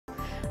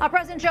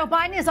President Joe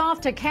Biden is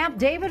off to Camp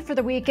David for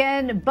the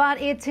weekend,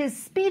 but it's his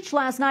speech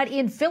last night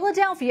in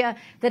Philadelphia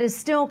that is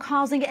still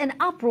causing an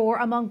uproar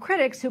among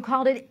critics who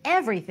called it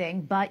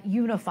everything but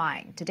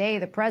unifying. Today,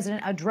 the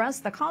president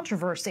addressed the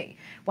controversy.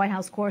 White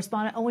House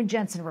correspondent Owen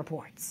Jensen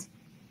reports.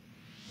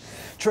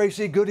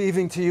 Tracy, good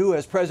evening to you.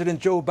 As President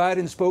Joe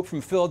Biden spoke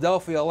from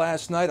Philadelphia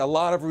last night, a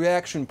lot of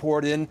reaction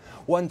poured in.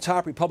 One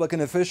top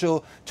Republican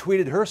official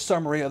tweeted her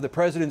summary of the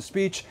president's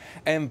speech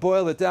and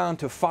boiled it down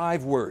to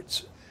 5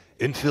 words.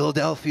 In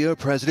Philadelphia,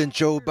 President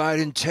Joe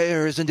Biden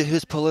tears into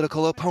his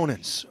political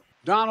opponents.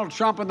 Donald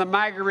Trump and the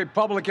MAGA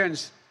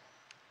Republicans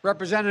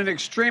represent an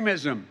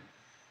extremism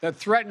that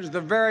threatens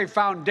the very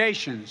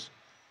foundations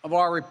of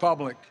our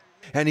republic.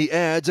 And he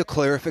adds a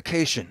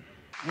clarification.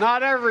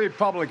 Not every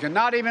Republican,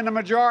 not even the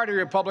majority of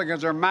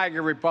Republicans are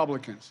MAGA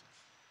Republicans.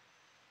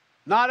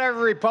 Not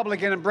every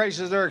Republican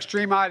embraces their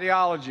extreme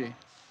ideology.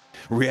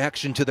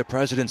 Reaction to the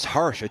president's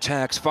harsh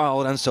attacks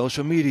followed on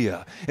social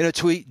media. In a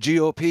tweet,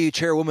 GOP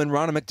Chairwoman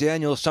Ronna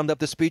McDaniel summed up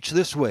the speech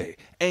this way: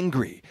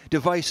 angry,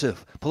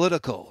 divisive,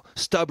 political,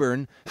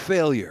 stubborn,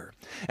 failure.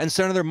 And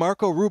Senator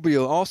Marco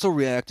Rubio also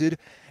reacted: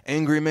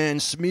 angry man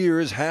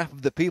smears half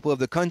of the people of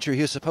the country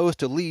he is supposed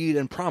to lead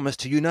and promise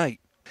to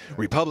unite.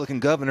 Republican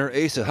Governor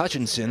Asa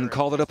Hutchinson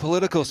called it a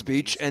political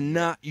speech and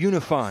not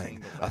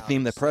unifying, a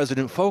theme the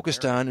president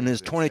focused on in his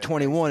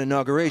 2021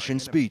 inauguration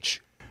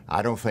speech.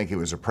 I don't think it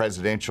was a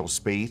presidential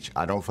speech.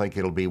 I don't think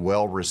it'll be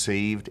well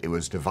received. It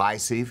was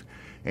divisive,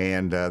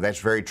 and that's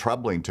very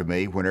troubling to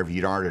me whenever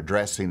you aren't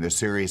addressing the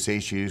serious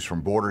issues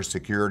from border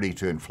security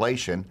to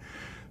inflation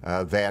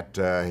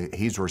that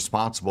he's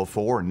responsible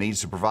for and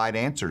needs to provide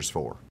answers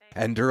for.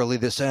 And early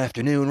this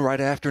afternoon,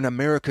 right after an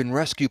American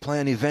Rescue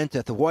Plan event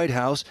at the White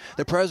House,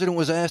 the president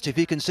was asked if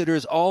he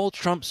considers all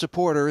Trump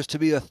supporters to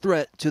be a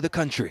threat to the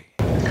country.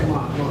 Come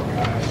on, look,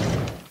 guys.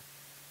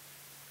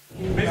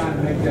 Keep trying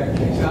to make that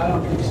case. I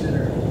don't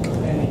consider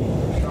any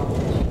Trump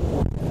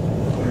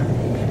supporter to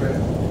be a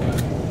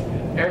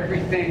threat.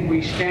 Everything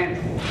we stand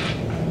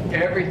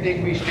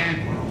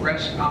for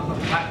rests on the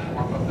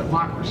platform of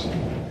democracy.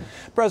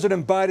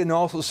 President Biden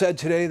also said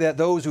today that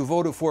those who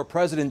voted for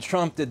President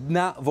Trump did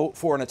not vote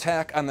for an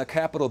attack on the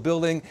Capitol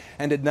building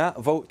and did not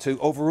vote to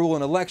overrule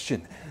an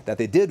election, that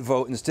they did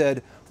vote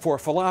instead for a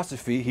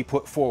philosophy he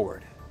put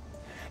forward.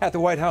 At the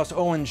White House,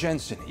 Owen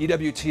Jensen,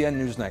 EWTN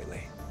News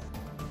Nightly.